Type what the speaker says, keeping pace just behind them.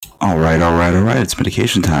All right. It's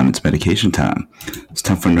medication time. It's medication time. It's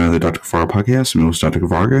time for another Dr. Kavarga podcast. I'm your host, Dr.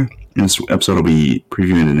 Kavarga. In this episode, I'll be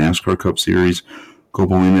previewing the NASCAR Cup Series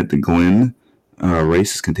Global Win at the Glen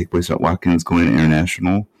race. This can take place at Watkins Glen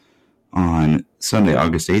International on Sunday,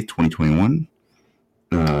 August 8th, 2021.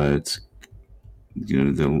 It's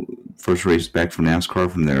the first race back from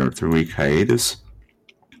NASCAR from their 3-week hiatus.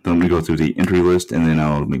 Then I'm going to go through the entry list, and then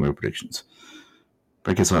I'll make my predictions.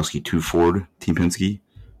 Brad Keselowski, 2 Ford, Team Penske.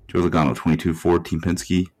 Joe Logano, 22 Ford, Team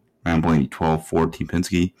Penske. Ryan Blaney, 12 Ford, Team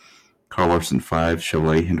Penske. Carl Larson, 5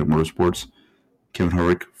 Chevrolet, Hendrick Motorsports. Kevin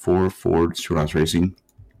Harvick, 4 Ford, Stewart-Haas Racing.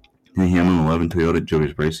 Denny Hamlin, 11 Toyota, Joe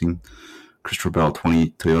Racing. Christopher Bell, 20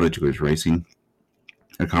 Toyota, Joe Racing.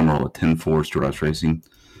 Ed Almirola, 10 Ford, Stewart-Haas Racing.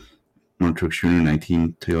 Martin Truex Jr.,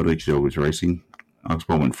 19 Toyota, Joe Racing. Alex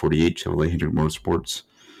Bowman, 48 Chevrolet, Hendrick Motorsports.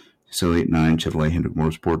 Cecil 9 Chevrolet, Hendrick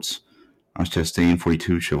Motorsports. Ross Chastain,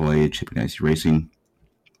 42 Chevrolet, Chip Ganassi Racing.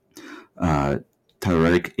 Tyler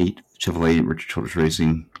Reddick, 8 Chevrolet, Richard Childress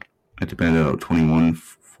Racing. Matt Benedetto, 21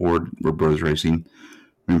 Ford, Road Brothers Racing.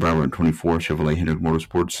 Wayne Barber, 24 Chevrolet, Hendrick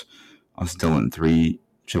Motorsports. Austin Dillon, 3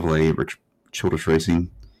 Chevrolet, Richard Childress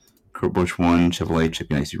Racing. Kurt Busch, 1 Chevrolet, Chip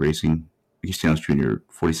Ganassi Racing. Ricky Stenhouse Jr.,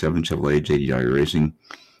 47 Chevrolet, JD Dyer Racing.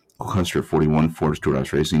 Cole Custer, 41 Ford,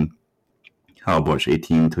 Stewart-Haas Racing. Kyle Busch,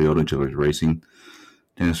 18 Toyota, Joe Racing.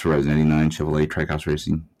 Dennis Suarez, 99 Chevrolet, Trackhouse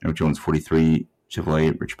Racing. Eric Jones, 43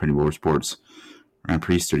 Chevrolet, Richard Petty Motorsports. Ryan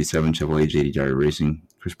Preece, 37 Chevrolet, JD Dyer Racing.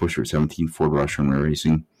 Chris Buescher, 17 Ford, Roush Fenway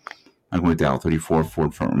Racing. Michael McDowell, 34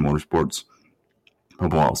 Ford, Front Row Motorsports.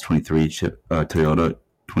 Bob Wallace, 23 Toyota,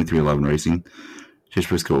 2311 Racing. Chase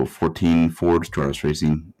Briscoe, 14 Ford, Stewart-Haas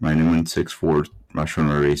Racing. Ryan Newman, 6 Ford, Roush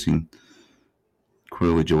Fenway Racing.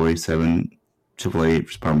 Corey LaJoie, 7 Chevrolet,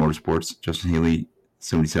 Spire Motorsports. Justin Haley,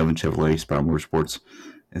 77 Chevrolet, Spire Motorsports.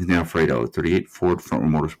 Anthony Alfredo, 38 Ford, Front Row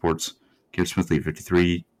Motorsports. Garrett Smithley,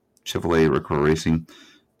 53 Chevrolet, Recor Racing.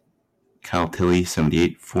 Kyle Tilley,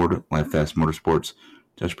 78 Ford, Life Fast Motorsports.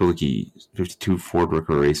 Josh Bilicki, 52 Ford,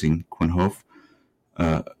 Recor Racing. Quinn Houff,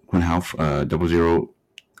 00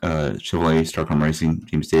 Chevrolet, Starcom Racing.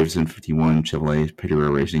 James Davison, 51 Chevrolet, Petty Rare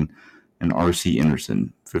Racing. And R.C.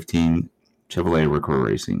 Anderson, 15 Chevrolet, Recor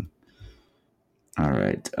Racing. All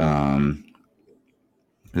right.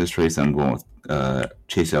 This race, I'm going with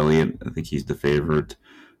Chase Elliott. I think he's the favorite.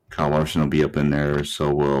 Kyle Larson will be up in there.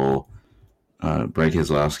 So will Brad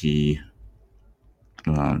Keselowski.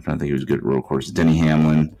 I'm trying to think who's good at road course. Denny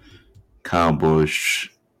Hamlin, Kyle Busch,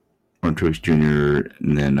 Martin Truex Jr.,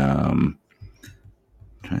 and then I'm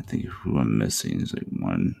trying to think of who I'm missing. Is like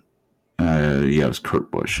one. It was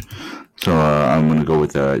Kurt Busch. So I'm going to go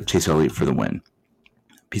with Chase Elliott for the win.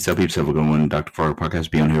 Peace out, peeps. Have a good one. Dr. Fargo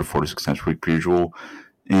Podcast. Be on here 4 to 6 times per week, per usual.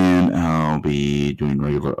 And I'll be doing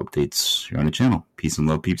regular updates here on the channel. Peace and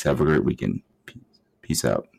love, peeps. Have a great weekend. Peace out.